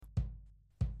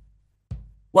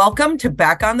Welcome to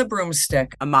Back on the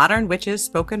Broomstick, A modern witch's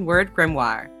spoken word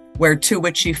grimoire. where two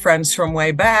witchy friends from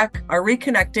way back are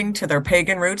reconnecting to their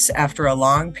pagan roots after a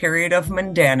long period of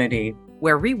mundanity.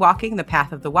 We're rewalking the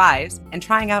path of the wise and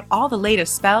trying out all the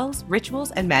latest spells,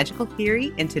 rituals, and magical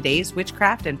theory in today's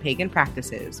witchcraft and pagan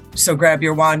practices. So grab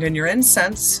your wand and your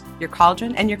incense Your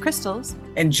cauldron and your crystals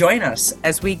and join us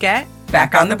as we get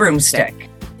back on the broomstick.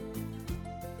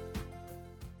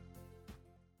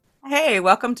 Hey,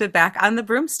 welcome to Back on the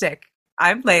Broomstick.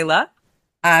 I'm Layla.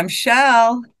 I'm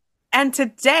Shell. And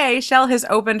today, Shell has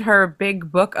opened her big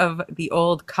book of the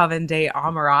old Coven de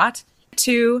Amarat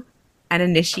to an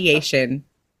initiation.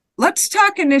 Let's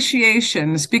talk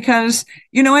initiations because,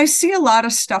 I see a lot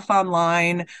of stuff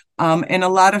online and a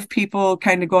lot of people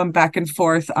kind of going back and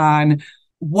forth on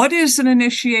what is an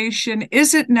initiation?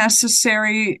 Is it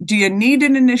necessary? Do you need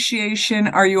an initiation?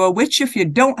 Are you a witch if you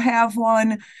don't have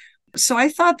one? So I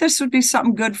thought this would be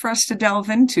something good for us to delve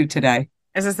into today.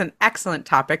 This is an excellent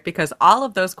topic because all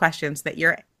of those questions that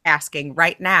you're asking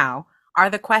right now are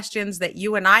the questions that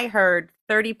you and I heard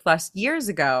 30 plus years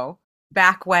ago,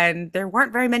 back when there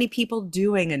weren't very many people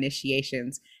doing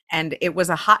initiations. And it was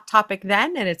a hot topic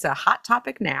then, and it's a hot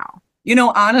topic now.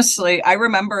 Honestly, I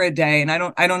remember a day, and I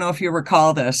don't know if you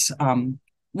recall this,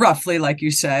 roughly, like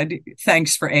you said,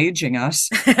 thanks for aging us.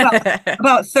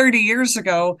 About 30 years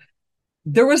ago,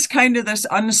 there was kind of this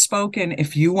unspoken,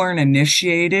 if you weren't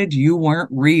initiated, you weren't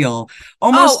real.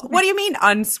 Almost, What do you mean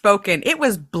unspoken? It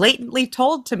was blatantly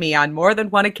told to me on more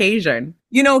than one occasion.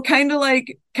 kind of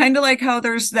like how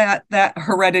there's that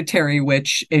hereditary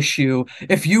witch issue.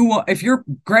 If your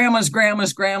grandma's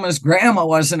grandma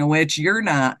wasn't a witch, you're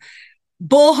not.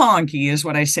 Bull honky is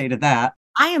what I say to that.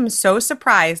 I am so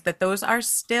surprised that those are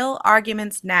still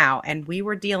arguments now, and we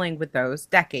were dealing with those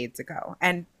decades ago.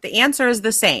 And the answer is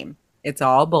the same. It's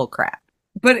all bullcrap.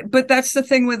 But that's the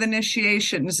thing with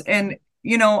initiations, and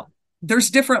there's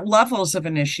different levels of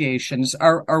initiations.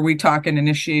 Are we talking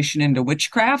initiation into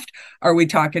witchcraft? Are we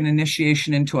talking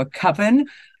initiation into a coven?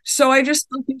 So I just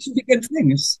think these would be good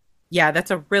things. Yeah, that's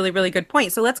a really, really good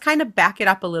point. So let's kind of back it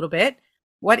up a little bit.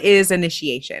 What is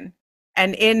initiation?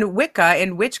 And in Wicca,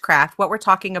 in witchcraft, what we're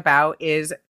talking about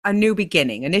is a new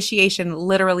beginning. Initiation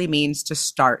literally means to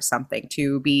start something,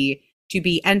 to be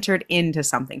entered into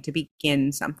something, to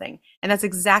begin something. And that's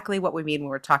exactly what we mean when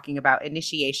we're talking about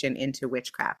initiation into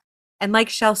witchcraft. And like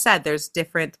Shell said, there's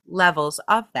different levels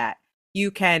of that. You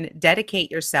can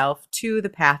dedicate yourself to the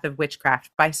path of witchcraft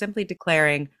by simply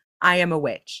declaring, I am a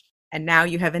witch. And now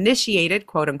you have initiated,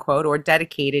 quote unquote, or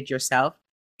dedicated yourself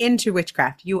into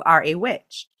witchcraft. You are a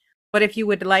witch. But if you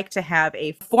would like to have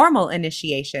a formal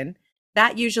initiation,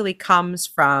 that usually comes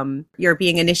from you're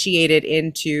being initiated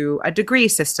into a degree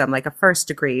system, like a first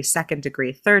degree, second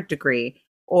degree, third degree,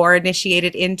 or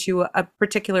initiated into a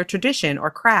particular tradition or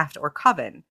craft or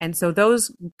coven. And so those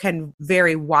can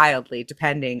vary wildly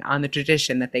depending on the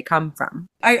tradition that they come from.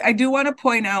 I do want to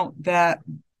point out that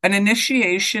an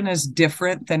initiation is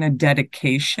different than a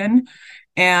dedication.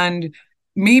 And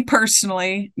me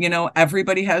personally,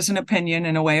 everybody has an opinion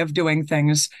and a way of doing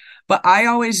things, but I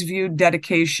always viewed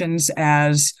dedications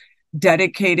as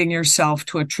dedicating yourself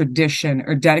to a tradition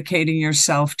or dedicating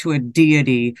yourself to a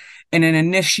deity. And an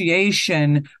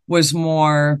initiation was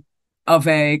more of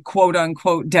a quote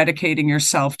unquote dedicating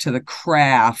yourself to the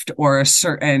craft or a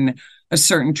certain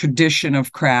tradition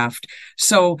of craft.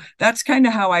 So that's kind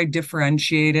of how I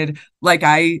differentiated. Like,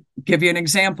 I give you an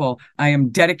example. I am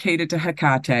dedicated to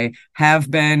Hecate,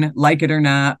 have been, like it or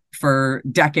not, for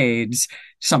decades.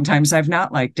 Sometimes I've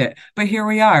not liked it, but here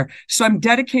we are. So I'm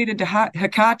dedicated to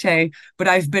Hecate, but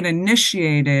I've been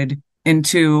initiated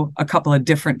into a couple of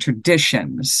different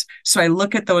traditions. So I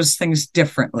look at those things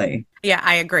differently. Yeah,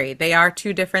 I agree. They are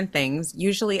two different things.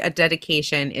 Usually, a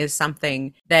dedication is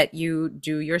something that you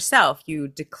do yourself. You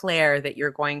declare that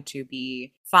you're going to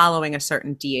be following a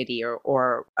certain deity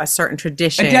or a certain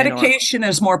tradition. A dedication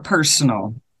is more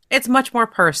personal. It's much more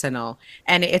personal,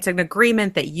 and it's an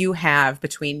agreement that you have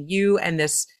between you and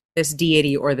this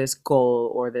deity or this goal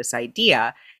or this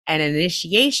idea. And an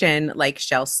initiation, like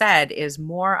Shell said, is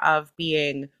more of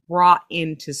being brought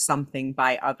into something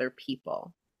by other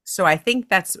people. So I think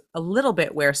that's a little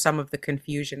bit where some of the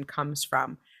confusion comes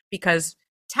from, because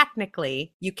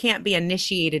technically you can't be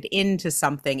initiated into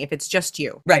something if it's just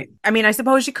you. Right. I mean, I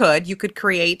suppose you could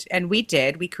create, and we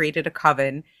created a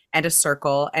coven and a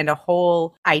circle and a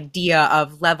whole idea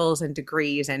of levels and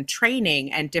degrees and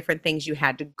training and different things you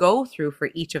had to go through for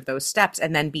each of those steps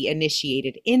and then be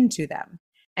initiated into them.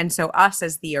 And so us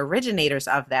as the originators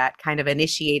of that kind of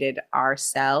initiated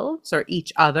ourselves or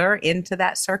each other into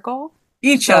that circle.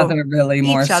 Each So other, really,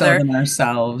 more each so other. than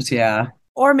ourselves. Yeah.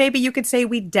 Or maybe you could say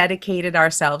we dedicated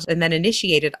ourselves and then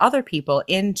initiated other people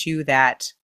into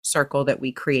that circle that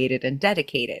we created and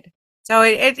dedicated. So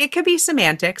it could be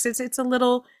semantics. It's a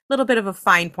little bit of a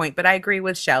fine point, but I agree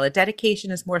with Shell. A dedication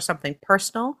is more something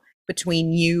personal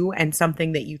between you and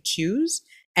something that you choose.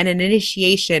 And an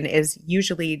initiation is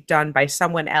usually done by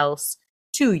someone else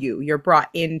to you. You're brought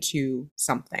into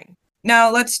something.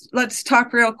 Now let's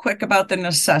talk real quick about the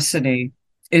necessity.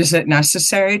 Is it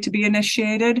necessary to be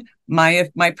initiated?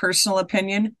 My personal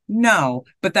opinion, no.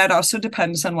 But that also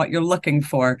depends on what you're looking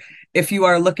for. If you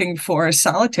are looking for a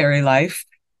solitary life,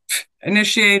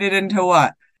 initiated into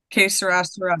what? Que sera,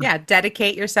 sera. Yeah,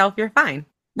 dedicate yourself, you're fine.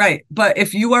 Right. But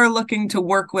if you are looking to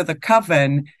work with a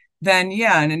coven, then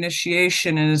yeah, an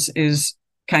initiation is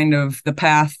kind of the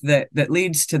path that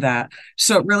leads to that.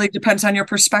 So it really depends on your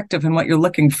perspective and what you're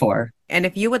looking for. And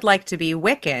if you would like to be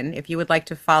Wiccan, if you would like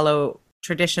to follow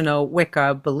traditional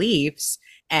Wicca beliefs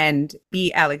and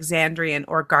be Alexandrian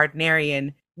or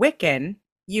Gardnerian Wiccan,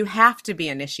 you have to be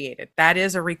initiated. That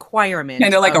is a requirement.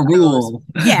 Kind of like a rule.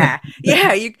 Yeah.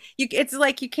 Yeah. You it's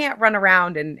like you can't run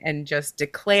around and just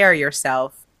declare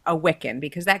yourself a Wiccan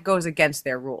because that goes against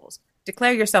their rules.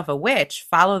 Declare yourself a witch,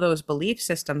 follow those belief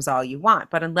systems all you want,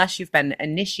 but unless you've been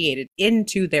initiated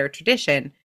into their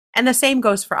tradition, and the same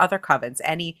goes for other covens,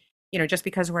 just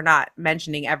because we're not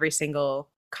mentioning every single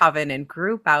coven and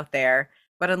group out there,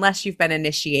 but unless you've been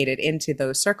initiated into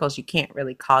those circles, you can't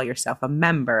really call yourself a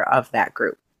member of that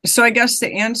group. So I guess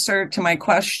the answer to my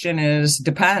question is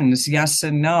depends, yes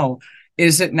and no.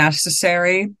 Is it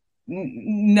necessary?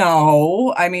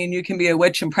 No. I mean, you can be a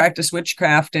witch and practice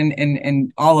witchcraft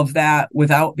and all of that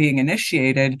without being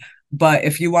initiated. But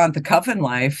if you want the coven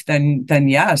life, then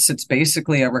yes, it's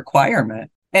basically a requirement.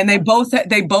 And they both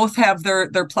have their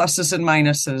pluses and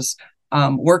minuses.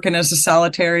 Working as a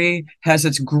solitary has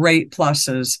its great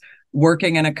pluses.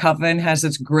 Working in a coven has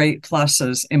its great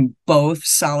pluses, and both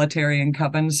solitary and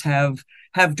covens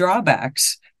have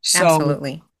drawbacks. So,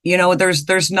 absolutely,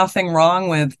 there's nothing wrong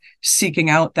with seeking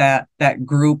out that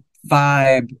group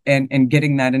vibe and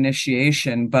getting that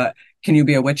initiation. But can you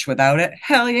be a witch without it?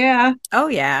 Hell yeah. Oh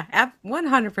yeah,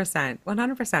 100%,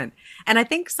 100%. And I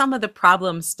think some of the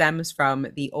problem stems from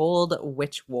the old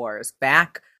witch wars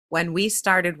back when we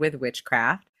started with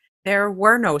witchcraft. There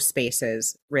were no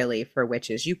spaces really for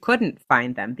witches. You couldn't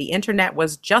find them. The internet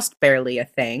was just barely a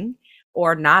thing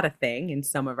or not a thing in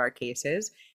some of our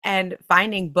cases. And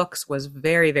finding books was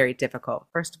very, very difficult.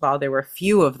 First of all, there were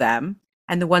few of them.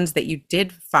 And the ones that you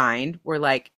did find were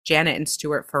like Janet and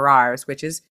Stuart Farrar's, which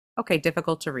is okay,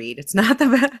 difficult to read. It's not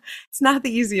the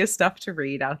easiest stuff to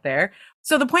read out there.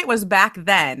 So the point was back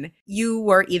then, you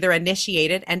were either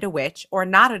initiated and a witch or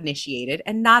not initiated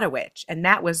and not a witch. And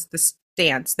that was the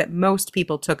stance that most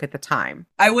people took at the time.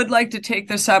 I would like to take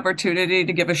this opportunity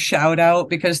to give a shout out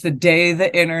because the day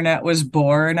the internet was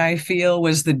born, I feel,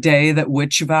 was the day that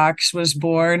Witchvox was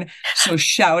born. So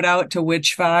shout out to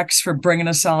Witchvox for bringing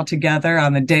us all together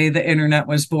on the day the internet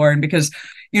was born because,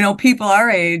 people our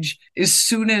age, as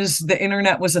soon as the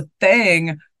internet was a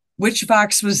thing,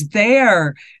 Witchvox was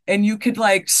there and you could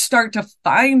start to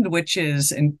find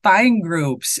witches and find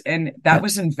groups. And that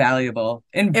was invaluable.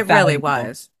 It really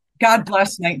was. God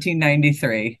bless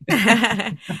 1993.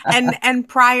 and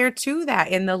prior to that,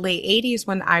 in the late 80s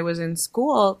when I was in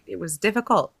school, it was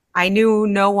difficult. I knew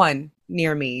no one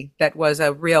near me that was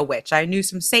a real witch. I knew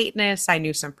some Satanists, I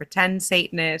knew some pretend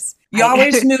Satanists. You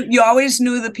always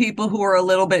knew the people who were a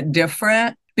little bit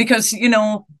different because,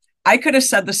 I could have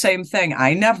said the same thing.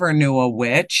 I never knew a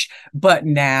witch, but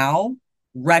now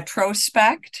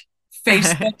retrospect,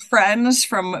 Facebook friends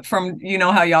from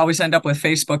how you always end up with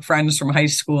Facebook friends from high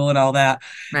school and all that.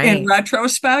 Right. In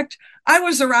retrospect, I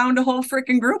was around a whole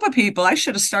freaking group of people. I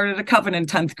should have started a coven in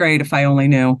 10th grade if I only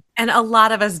knew. And a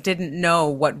lot of us didn't know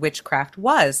what witchcraft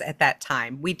was at that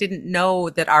time. We didn't know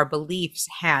that our beliefs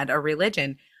had a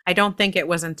religion. I don't think it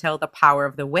was until The Power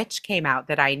of the Witch came out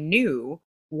that I knew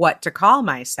what to call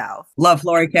myself. Love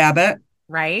Lori Cabot.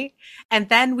 Right? And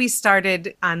then we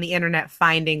started on the internet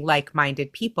finding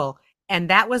like-minded people. And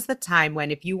that was the time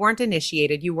when if you weren't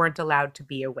initiated, you weren't allowed to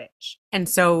be a witch. And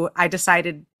so I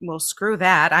decided, well, screw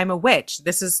that. I'm a witch.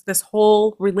 This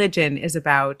whole religion is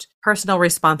about personal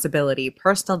responsibility,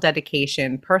 personal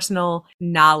dedication, personal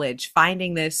knowledge,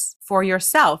 finding this for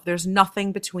yourself. There's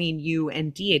nothing between you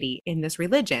and deity in this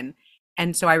religion.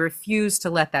 And so I refused to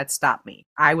let that stop me.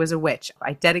 I was a witch.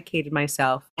 I dedicated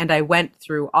myself and I went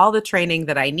through all the training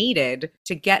that I needed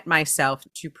to get myself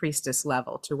to priestess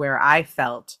level, to where I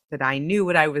felt that I knew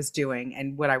what I was doing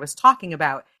and what I was talking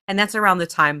about. And that's around the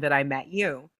time that I met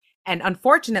you. And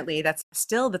unfortunately, that's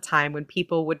still the time when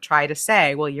people would try to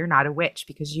say, well, you're not a witch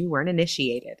because you weren't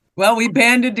initiated. Well, we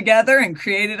banded together and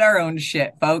created our own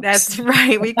shit, folks. That's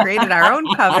right. We created our own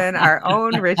coven, our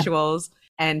own rituals,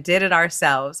 and did it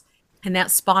ourselves. And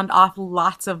that spawned off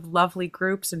lots of lovely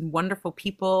groups and wonderful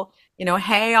people. You know,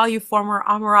 hey, all you former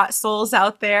Amarat souls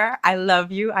out there, I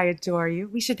love you. I adore you.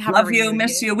 We should have a Love you,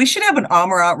 miss reunion. you. We should have an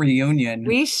Amarat reunion.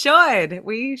 We should.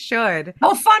 We should.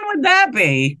 How fun would that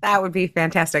be? That would be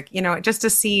fantastic. You know, just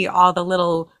to see all the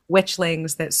little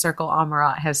witchlings that Circle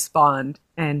Amarat has spawned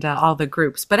and all the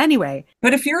groups. But anyway,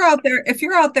 But if you're out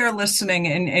there listening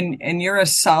and you're a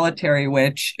solitary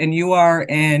witch and you are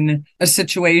in a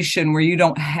situation where you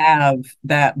don't have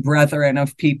that brethren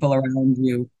of people around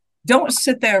you, don't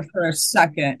sit there for a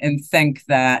second and think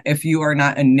that if you are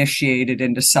not initiated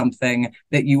into something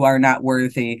that you are not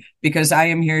worthy, because I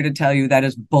am here to tell you that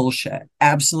is bullshit,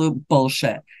 absolute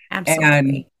bullshit. And,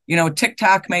 absolutely.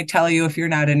 TikTok may tell you if you're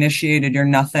not initiated, you're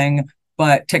nothing,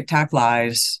 but TikTok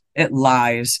lies. It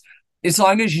lies. As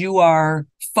long as you are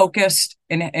focused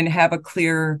and have a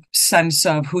clear sense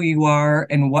of who you are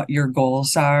and what your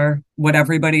goals are, what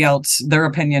everybody else, their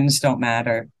opinions don't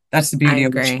matter. That's the I beauty of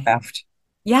agree. witchcraft.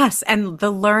 Yes, and the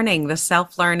learning, the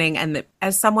self-learning, and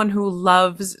as someone who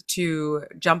loves to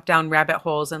jump down rabbit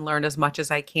holes and learn as much as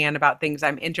I can about things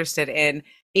I'm interested in,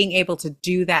 being able to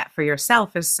do that for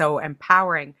yourself is so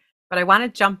empowering. But I want to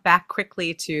jump back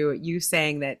quickly to you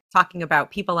saying that talking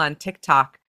about people on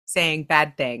TikTok saying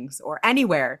bad things or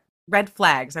anywhere, red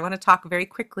flags. I want to talk very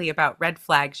quickly about red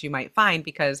flags you might find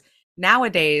because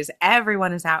nowadays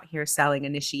everyone is out here selling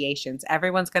initiations.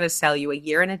 Everyone's going to sell you a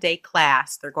year and a day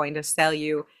class. They're going to sell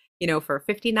you, for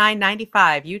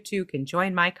 $59.95, you too can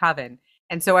join my coven.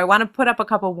 And so I want to put up a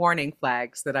couple warning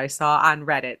flags that I saw on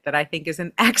Reddit that I think is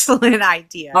an excellent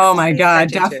idea Oh to my pay God,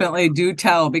 attention to. definitely do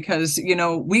tell because,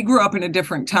 we grew up in a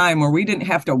different time where we didn't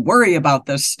have to worry about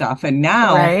this stuff. And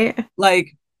now, Right?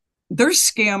 like, there's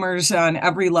scammers on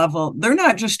every level. They're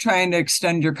not just trying to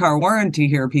extend your car warranty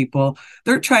here, people.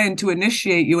 They're trying to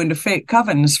initiate you into fake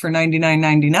covens for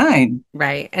 99.99.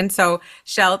 Right. And so,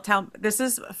 Shell, this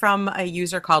is from a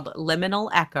user called Liminal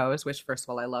Echoes, which, first of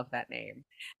all, I love that name.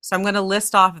 So, I'm going to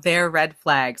list off their red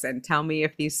flags and tell me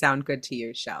if these sound good to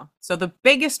you, Shell. So, the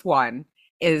biggest one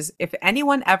is if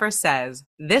anyone ever says,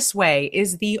 this way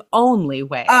is the only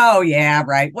way. Oh yeah,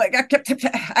 right. Like,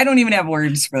 I don't even have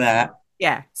words for that.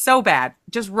 Yeah, so bad.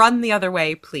 Just run the other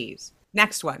way, please.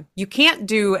 Next one. You can't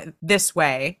do this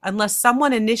way unless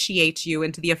someone initiates you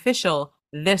into the official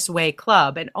This Way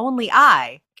Club, and only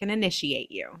I can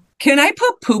initiate you. Can I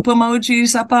put poop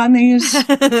emojis up on these?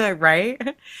 Right?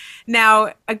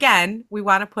 Now, again, we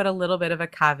want to put a little bit of a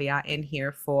caveat in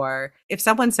here for if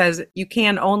someone says you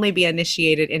can only be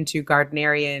initiated into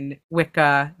Gardnerian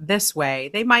Wicca this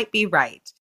way, they might be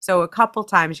right. So a couple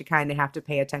times you kind of have to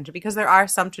pay attention because there are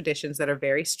some traditions that are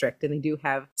very strict and they do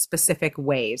have specific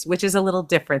ways, which is a little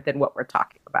different than what we're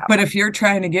talking about. But if you're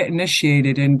trying to get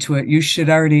initiated into it, you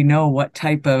should already know what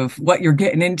you're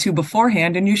getting into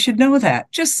beforehand, and you should know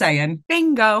that. Just saying.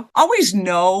 Bingo. Always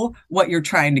know what you're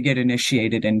trying to get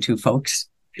initiated into, folks.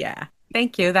 Yeah.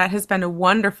 Thank you. That has been a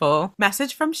wonderful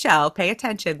message from Shell. Pay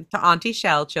attention to Auntie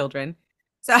Shell, children.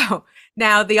 So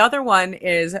now the other one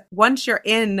is once you're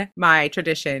in my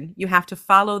tradition, you have to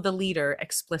follow the leader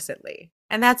explicitly.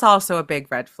 And that's also a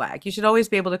big red flag. You should always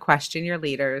be able to question your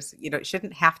leaders. You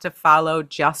shouldn't have to follow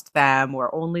just them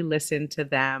or only listen to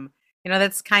them.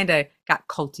 That's kind of got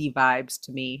culty vibes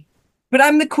to me. But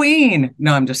I'm the queen.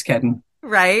 No, I'm just kidding.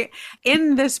 Right?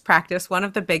 In this practice, one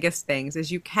of the biggest things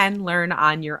is you can learn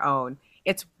on your own.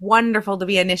 It's wonderful to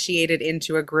be initiated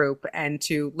into a group and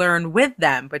to learn with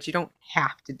them, but you don't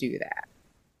have to do that.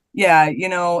 Yeah,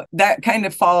 that kind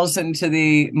of falls into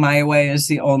the my way is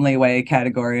the only way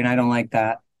category, and I don't like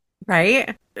that.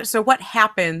 Right? So, what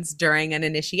happens during an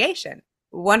initiation?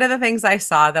 One of the things I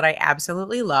saw that I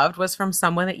absolutely loved was from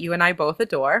someone that you and I both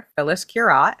adore, Phyllis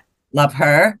Curott. Love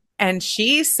her. And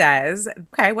she says,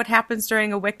 okay, what happens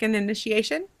during a Wiccan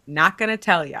initiation? Not going to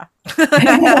tell you.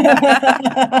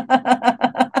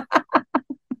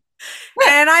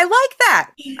 And I like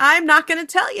that. I'm not going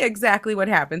to tell you exactly what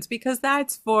happens because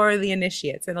that's for the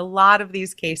initiates. In a lot of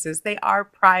these cases, they are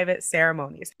private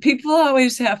ceremonies. People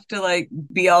always have to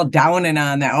be all downing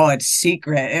on that. Oh, it's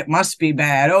secret. It must be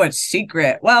bad. Oh, it's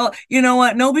secret. Well, you know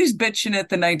what? Nobody's bitching at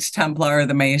the Knights Templar or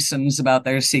the Masons about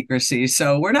their secrecy.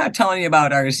 So we're not telling you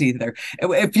about ours either.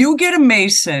 If you get a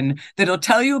Mason that'll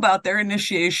tell you about their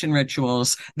initiation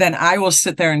rituals, then I will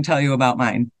sit there and tell you about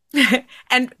mine.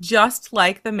 And just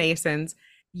like the Masons,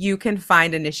 you can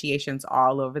find initiations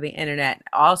all over the internet.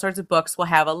 All sorts of books will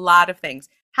have a lot of things.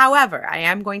 However, I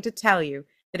am going to tell you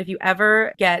that if you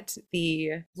ever get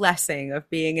the blessing of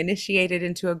being initiated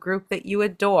into a group that you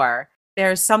adore,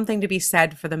 there's something to be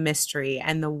said for the mystery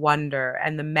and the wonder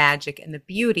and the magic and the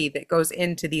beauty that goes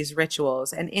into these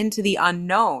rituals and into the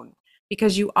unknown,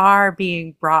 because you are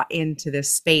being brought into this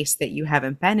space that you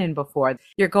haven't been in before.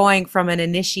 You're going from an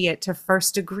initiate to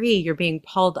first degree. You're being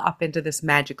pulled up into this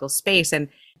magical space, and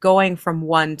going from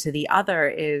one to the other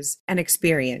is an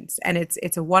experience, and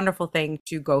it's a wonderful thing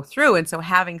to go through. And so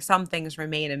having some things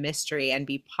remain a mystery and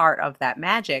be part of that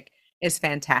magic is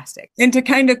fantastic. And to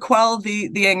kind of quell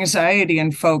the anxiety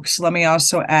in folks, let me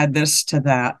also add this to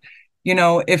that. You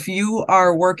know, if you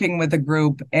are working with a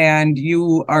group and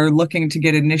you are looking to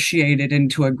get initiated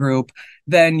into a group,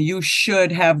 then you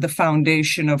should have the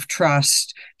foundation of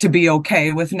trust to be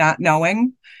okay with not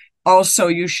knowing. Also,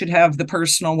 you should have the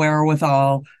personal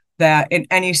wherewithal that in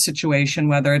any situation,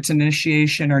 whether it's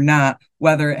initiation or not,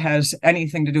 whether it has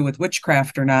anything to do with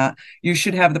witchcraft or not, you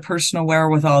should have the personal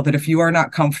wherewithal that if you are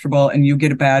not comfortable and you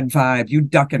get a bad vibe, you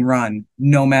duck and run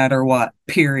no matter what,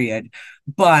 period.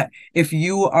 But if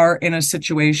you are in a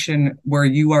situation where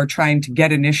you are trying to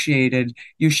get initiated,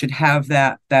 you should have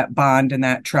that bond and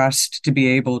that trust to be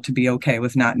able to be okay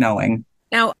with not knowing.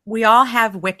 Now, we all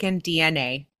have Wiccan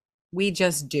DNA. We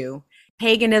just do.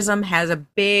 Paganism has a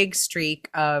big streak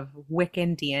of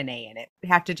Wiccan DNA in it. We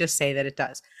have to just say that it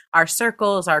does. Our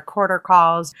circles, our quarter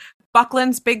calls,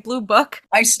 Buckland's Big Blue Book.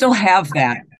 I still have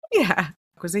that. Yeah.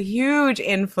 It was a huge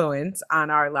influence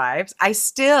on our lives. I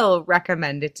still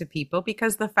recommend it to people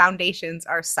because the foundations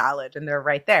are solid and they're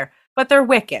right there. But they're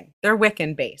Wiccan. They're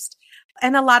Wiccan based.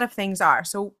 And a lot of things are.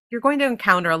 So you're going to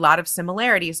encounter a lot of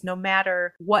similarities no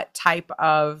matter what type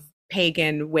of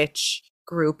pagan witch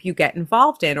group you get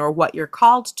involved in or what you're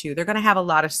called to. They're going to have a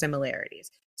lot of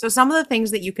similarities. So some of the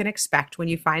things that you can expect when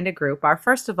you find a group are,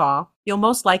 first of all, you'll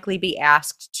most likely be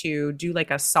asked to do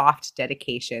like a soft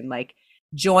dedication, like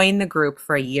join the group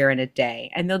for a year and a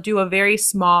day. And they'll do a very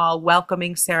small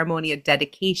welcoming ceremony, a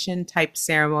dedication type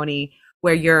ceremony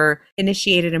where you're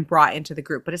initiated and brought into the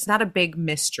group. But it's not a big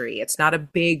mystery. It's not a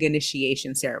big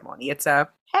initiation ceremony. It's a,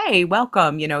 hey,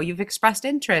 welcome. You know, you've expressed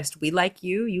interest. We like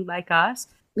you. You like us.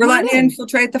 We're letting you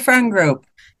infiltrate the friend group.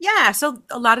 Yeah. So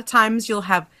a lot of times you'll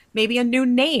have maybe a new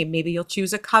name. Maybe you'll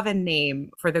choose a coven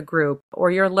name for the group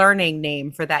or your learning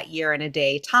name for that year and a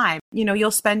day time. You know,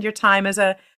 you'll spend your time as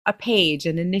a page,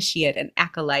 an initiate, an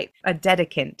acolyte, a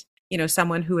dedicant, you know,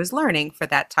 someone who is learning for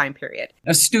that time period.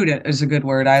 A student is a good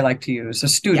word I like to use. A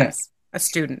student. Yes, a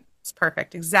student. It's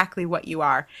perfect. Exactly what you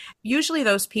are. Usually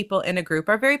those people in a group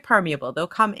are very permeable. They'll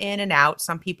come in and out.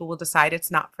 Some people will decide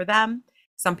it's not for them.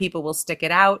 Some people will stick it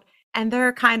out, and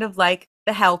they're kind of like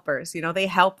the helpers. You know, they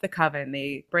help the coven.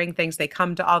 They bring things. They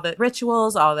come to all the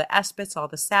rituals, all the espits, all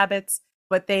the sabbats,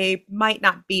 but they might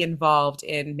not be involved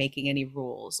in making any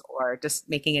rules or just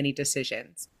making any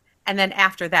decisions. And then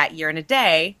after that year and a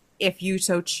day, if you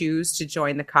so choose to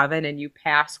join the coven and you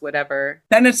pass whatever.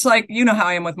 Then it's like, you know how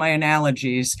I am with my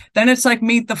analogies. Then it's like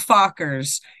meet the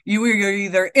Fockers. You're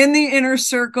either in the inner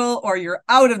circle or you're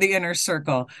out of the inner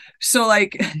circle. So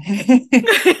like.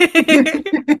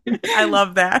 I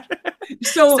love that.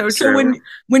 So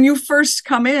when you first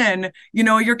come in, you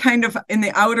know, you're kind of in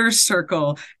the outer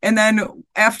circle. And then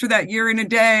after that year and a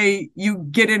day, you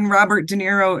get in Robert De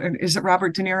Niro. Is it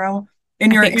Robert De Niro? In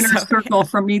your inner circle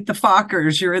from Meet the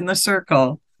Fockers, you're in the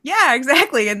circle. Yeah,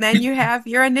 exactly. And then you have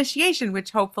your initiation, which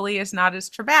hopefully is not as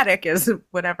traumatic as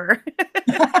whatever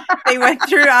they went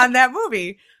through on that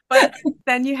movie. But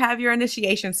then you have your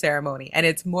initiation ceremony, and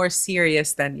it's more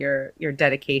serious than your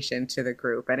dedication to the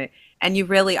group. And you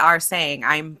really are saying,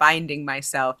 I'm binding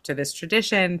myself to this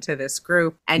tradition, to this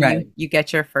group, and right. you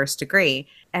get your first degree.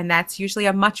 And that's usually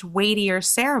a much weightier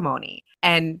ceremony.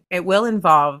 And it will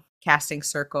involve casting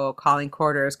circle, calling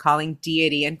quarters, calling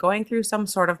deity, and going through some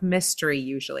sort of mystery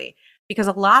usually. Because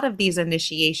a lot of these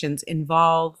initiations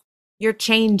involve you're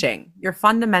changing. You're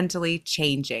fundamentally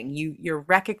changing. You're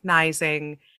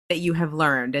recognizing that you have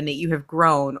learned and that you have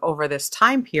grown over this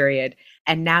time period.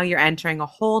 And now you're entering a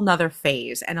whole nother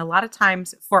phase. And a lot of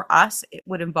times for us, it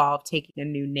would involve taking a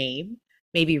new name,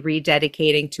 maybe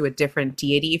rededicating to a different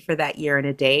deity for that year and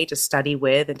a day to study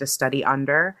with and to study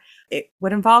under. It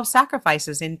would involve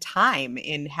sacrifices in time,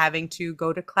 in having to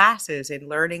go to classes, in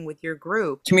learning with your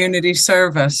group. Community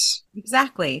service.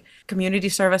 Exactly. Community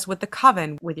service with the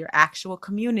coven, with your actual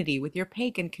community, with your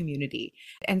pagan community.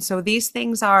 And so these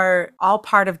things are all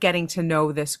part of getting to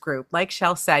know this group. Like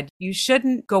Shell said, you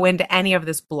shouldn't go into any of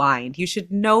this blind. You should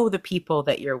know the people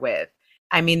that you're with.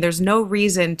 I mean, there's no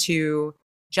reason to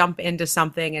jump into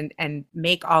something and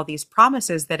make all these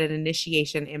promises that an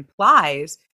initiation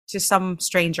implies to some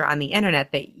stranger on the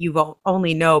internet that you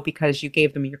only know because you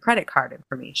gave them your credit card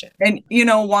information. And,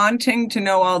 wanting to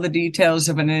know all the details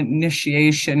of an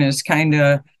initiation is kind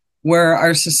of where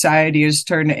our society has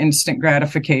turned to instant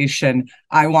gratification.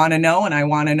 I want to know and I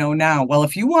want to know now. Well,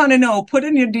 if you want to know, put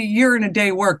in a year and a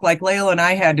day work like Layla and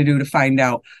I had to do to find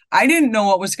out. I didn't know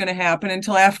what was going to happen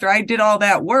until after I did all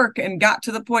that work and got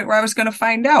to the point where I was going to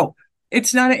find out.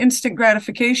 It's not an instant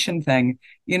gratification thing.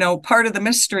 Part of the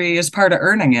mystery is part of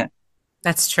earning it.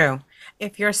 That's true.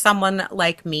 If you're someone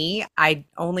like me, I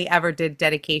only ever did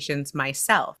dedications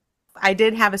myself. I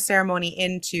did have a ceremony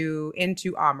into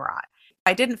Amarat.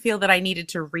 I didn't feel that I needed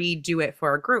to redo it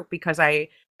for a group because I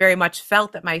very much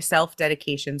felt that my self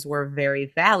dedications were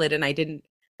very valid, and I didn't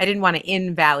want to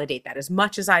invalidate that. As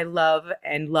much as I loved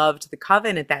the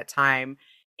coven at that time,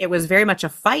 it was very much a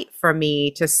fight for me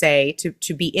to say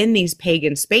to be in these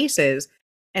pagan spaces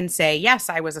and say, yes,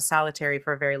 I was a solitary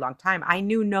for a very long time. I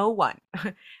knew no one.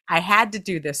 I had to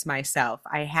do this myself.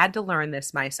 I had to learn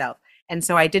this myself. And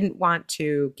so I didn't want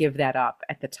to give that up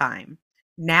at the time.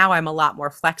 Now I'm a lot more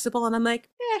flexible and I'm like,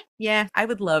 yeah, I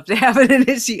would love to have an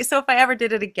initiation. So if I ever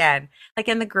did it again, like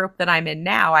in the group that I'm in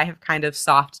now, I have kind of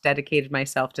soft dedicated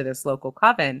myself to this local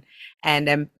coven and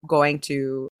am going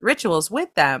to rituals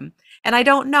with them. And I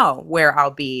don't know where I'll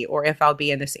be or if I'll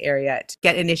be in this area to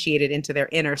get initiated into their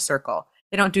inner circle.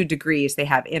 They don't do degrees. They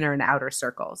have inner and outer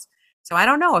circles. So I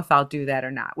don't know if I'll do that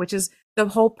or not, which is the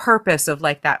whole purpose of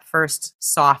like that first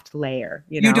soft layer.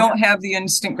 You don't have the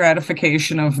instant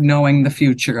gratification of knowing the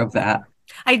future of that.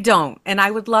 I don't. And I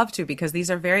would love to because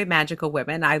these are very magical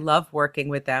women. I love working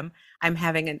with them. I'm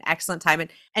having an excellent time.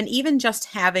 And even just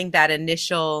having that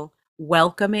initial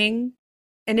welcoming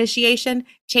initiation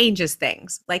changes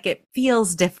things. Like it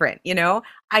feels different,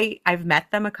 I've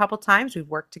met them a couple times. We've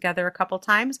worked together a couple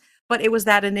times, but it was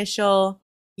that initial,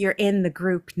 you're in the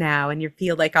group now and you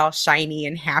feel like all shiny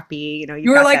and happy.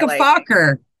 You were like a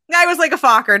Fokker. I was like a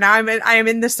Fokker. Now I am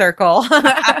in the circle.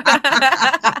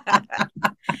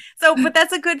 So, but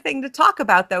that's a good thing to talk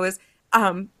about though, is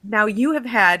now you have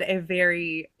had a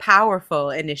very powerful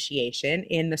initiation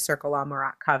in the Circle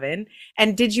Amarat Coven.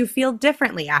 And did you feel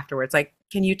differently afterwards? Like,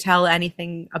 can you tell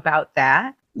anything about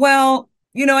that? Well,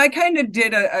 I kind of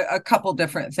did a couple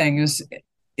different things.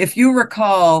 If you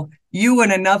recall, you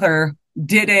and another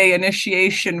did a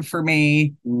initiation for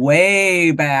me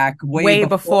way back, way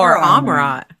before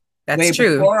Amarat. That's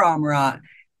true. Before Amarat.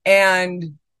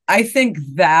 And I think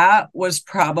that was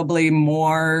probably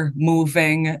more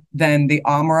moving than the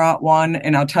Amarat one.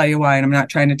 And I'll tell you why. And I'm not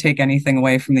trying to take anything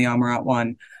away from the Amarat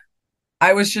one.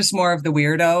 I was just more of the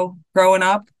weirdo growing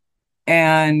up.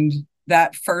 And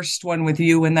that first one with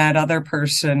you and that other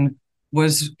person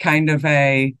was kind of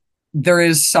there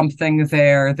is something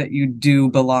there that you do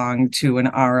belong to and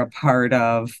are a part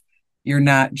of. You're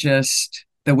not just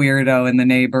the weirdo in the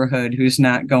neighborhood who's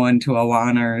not going to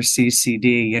Awana or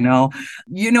CCD,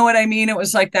 You know what I mean? It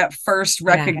was like that first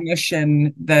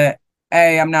recognition that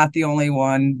A, I'm not the only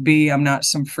one. B, I'm not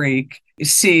some freak.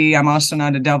 C, I'm also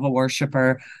not a devil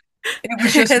worshiper. It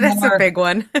was just that's a big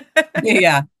one.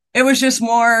 Yeah. It was just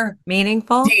more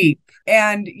meaningful, deep.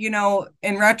 And,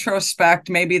 in retrospect,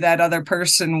 maybe that other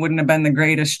person wouldn't have been the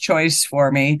greatest choice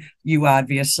for me. You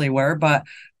obviously were, but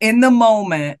in the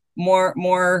moment,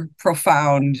 more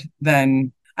profound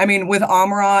than, with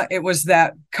Amarat, it was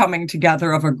that coming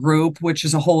together of a group, which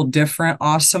is a whole different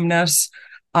awesomeness.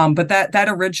 But that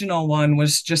original one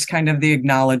was just kind of the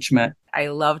acknowledgement. I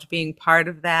loved being part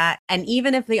of that. And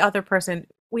even if the other person,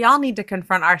 we all need to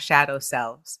confront our shadow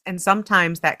selves. And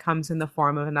sometimes that comes in the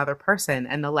form of another person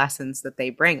and the lessons that they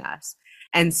bring us.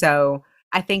 And so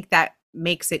I think that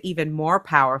makes it even more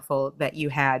powerful that you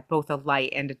had both a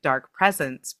light and a dark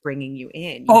presence bringing you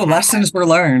in. Lessons were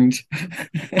learned.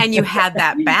 And you had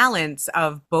that balance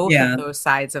of both of those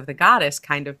sides of the goddess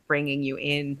kind of bringing you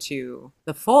into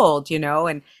the fold,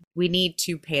 and we need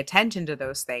to pay attention to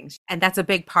those things. And that's a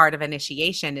big part of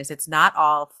initiation is it's not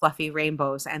all fluffy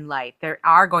rainbows and light. There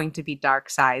are going to be dark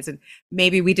sides. And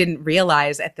maybe we didn't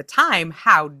realize at the time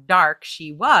how dark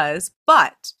she was,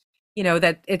 but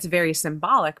that it's very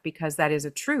symbolic because that is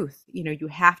a truth. You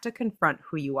have to confront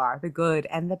who you are, the good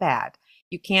and the bad.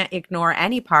 You can't ignore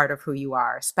any part of who you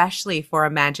are, especially for a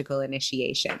magical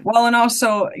initiation. Well, and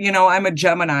also, I'm a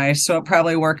Gemini, so it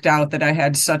probably worked out that I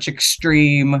had such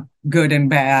extreme good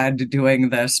and bad doing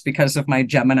this because of my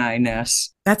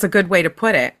Gemini-ness. That's a good way to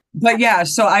put it. But yeah,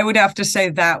 so I would have to say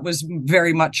that was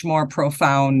very much more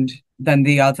profound than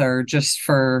the other, just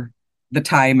for the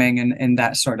timing and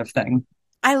that sort of thing.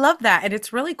 I love that. And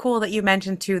it's really cool that you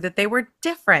mentioned too that they were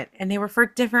different and they were for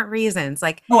different reasons.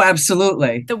 Like Oh,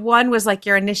 absolutely. the one was like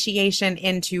your initiation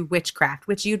into witchcraft,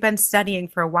 which you'd been studying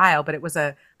for a while, but it was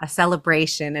a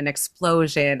celebration, an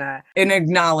explosion, An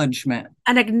acknowledgement.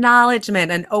 an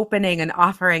acknowledgement, an opening, an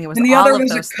offering. It was And the all other of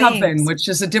was a those coven, things. which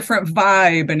is a different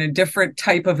vibe and a different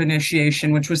type of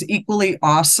initiation, which was equally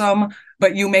awesome.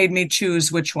 But you made me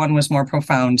choose which one was more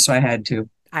profound, so I had to.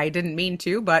 I didn't mean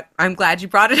to, but I'm glad you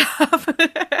brought it up.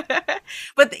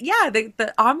 But yeah, the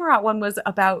Amarat one was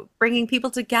about bringing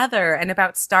people together and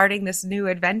about starting this new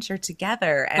adventure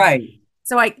together. And Right.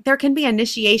 so there can be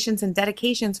initiations and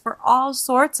dedications for all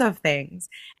sorts of things.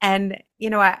 And,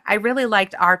 I really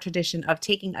liked our tradition of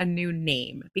taking a new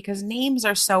name because names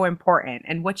are so important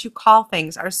and what you call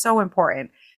things are so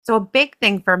important. So a big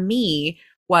thing for me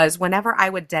was whenever I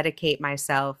would dedicate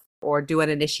myself or do an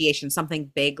initiation,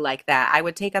 something big like that, I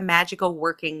would take a magical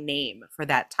working name for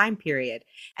that time period.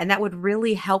 And that would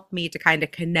really help me to kind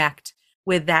of connect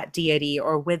with that deity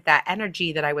or with that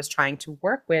energy that I was trying to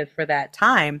work with for that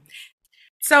time.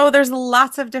 So there's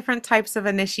lots of different types of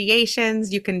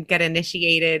initiations. You can get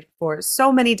initiated for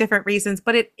so many different reasons,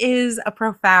 but it is a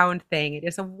profound thing. It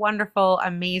is a wonderful,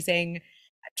 amazing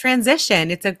transition.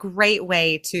 It's a great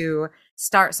way to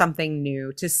start something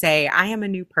new, to say, I am a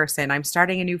new person. I'm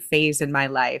starting a new phase in my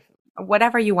life,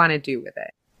 whatever you want to do with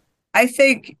it. I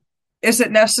think, is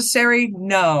it necessary?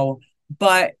 No.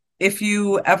 But if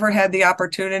you ever had the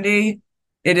opportunity,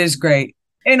 it is great.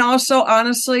 And also,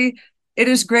 honestly, it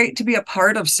is great to be a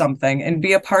part of something and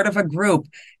be a part of a group.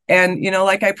 And,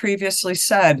 like I previously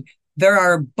said, there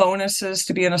are bonuses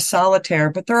to being a solitaire,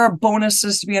 but there are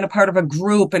bonuses to being a part of a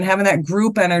group and having that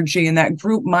group energy and that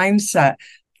group mindset.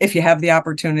 If you have the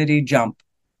opportunity, jump.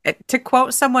 To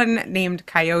quote someone named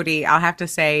Coyote, I'll have to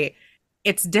say,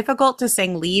 it's difficult to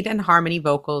sing lead and harmony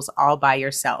vocals all by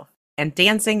yourself, and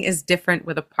dancing is different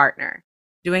with a partner.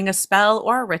 Doing a spell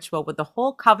or a ritual with the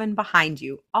whole coven behind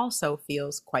you also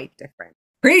feels quite different.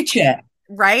 Preach it.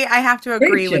 Right? I have to agree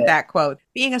Preach with it. that quote.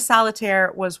 Being a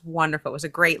solitaire was wonderful. It was a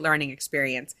great learning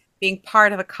experience. Being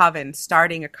part of a coven,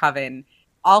 starting a coven,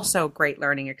 also great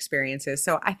learning experiences.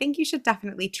 So I think you should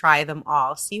definitely try them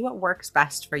all. See what works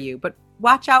best for you. But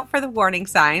watch out for the warning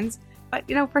signs. But,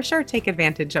 for sure, take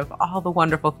advantage of all the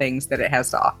wonderful things that it has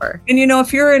to offer. And,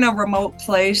 if you're in a remote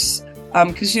place,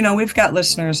 because, we've got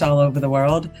listeners all over the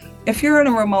world. If you're in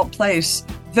a remote place,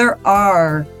 there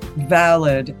are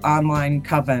valid online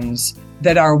covens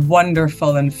that are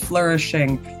wonderful and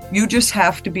flourishing. You just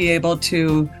have to be able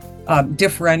to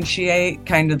differentiate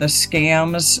kind of the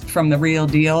scams from the real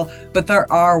deal. But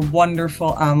there are wonderful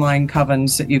online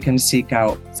covens that you can seek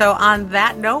out. So on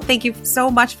that note, thank you so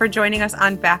much for joining us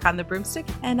on Back on the Broomstick.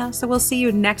 And so we'll see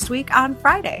you next week on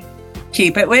Friday.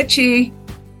 Keep it witchy.